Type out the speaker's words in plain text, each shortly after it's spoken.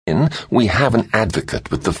we have an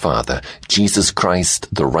advocate with the Father, Jesus Christ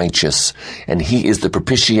the righteous, and he is the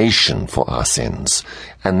propitiation for our sins,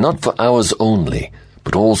 and not for ours only,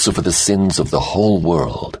 but also for the sins of the whole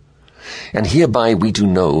world. And hereby we do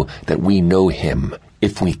know that we know him,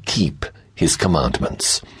 if we keep his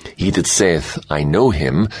commandments. He that saith, I know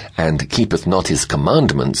him, and keepeth not his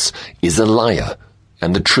commandments, is a liar,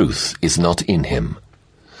 and the truth is not in him.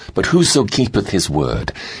 But whoso keepeth his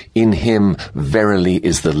word, in him verily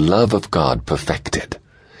is the love of God perfected.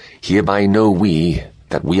 Hereby know we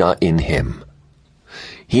that we are in him.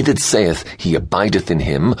 He that saith he abideth in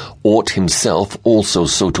him ought himself also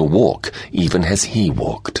so to walk, even as he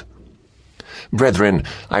walked. Brethren,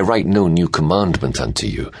 I write no new commandment unto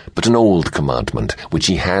you, but an old commandment, which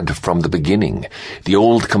ye had from the beginning. The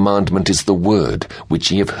old commandment is the word,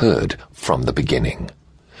 which ye have heard from the beginning.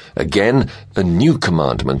 Again, a new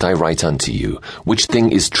commandment I write unto you, which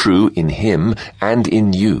thing is true in him and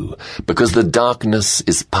in you, because the darkness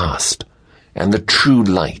is past, and the true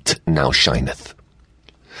light now shineth.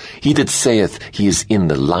 He that saith he is in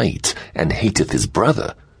the light, and hateth his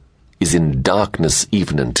brother, is in darkness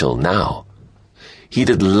even until now. He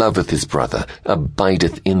that loveth his brother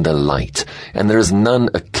abideth in the light, and there is none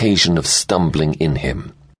occasion of stumbling in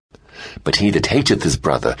him. But he that hateth his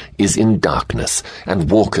brother is in darkness, and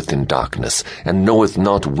walketh in darkness, and knoweth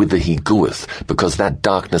not whither he goeth, because that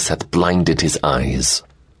darkness hath blinded his eyes.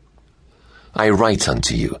 I write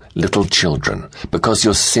unto you, little children, because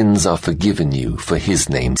your sins are forgiven you for his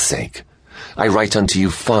name's sake. I write unto you,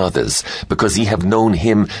 fathers, because ye have known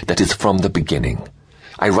him that is from the beginning.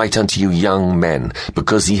 I write unto you, young men,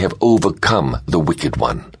 because ye have overcome the wicked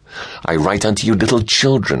one. I write unto you, little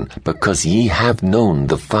children, because ye have known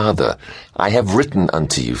the Father. I have written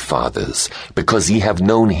unto you, fathers, because ye have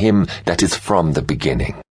known him that is from the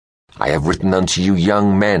beginning. I have written unto you,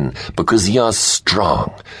 young men, because ye are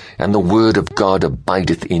strong, and the word of God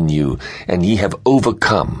abideth in you, and ye have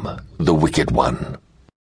overcome the wicked one.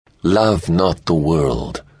 Love not the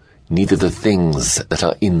world, neither the things that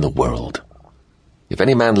are in the world. If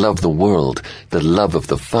any man love the world, the love of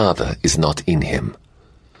the Father is not in him.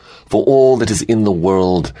 For all that is in the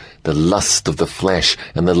world, the lust of the flesh,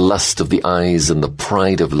 and the lust of the eyes, and the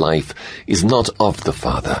pride of life, is not of the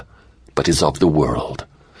Father, but is of the world.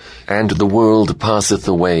 And the world passeth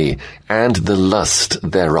away, and the lust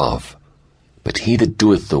thereof. But he that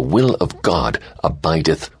doeth the will of God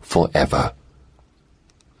abideth for ever.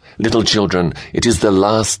 Little children, it is the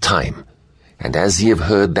last time. And as ye have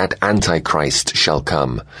heard that Antichrist shall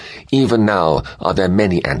come, even now are there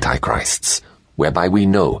many Antichrists, whereby we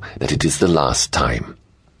know that it is the last time.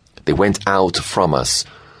 They went out from us,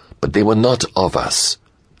 but they were not of us.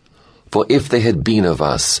 For if they had been of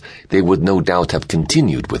us, they would no doubt have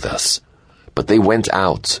continued with us. But they went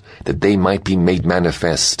out, that they might be made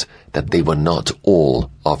manifest, that they were not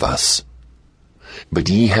all of us. But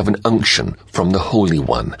ye have an unction from the Holy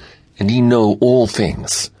One, and ye know all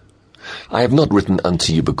things. I have not written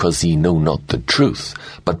unto you because ye know not the truth,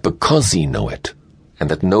 but because ye know it, and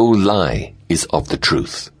that no lie is of the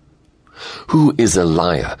truth. Who is a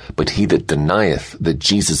liar but he that denieth that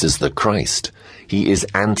Jesus is the Christ? He is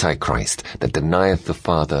Antichrist, that denieth the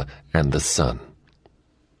Father and the Son.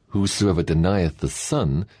 Whosoever denieth the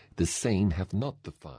Son, the same hath not the Father.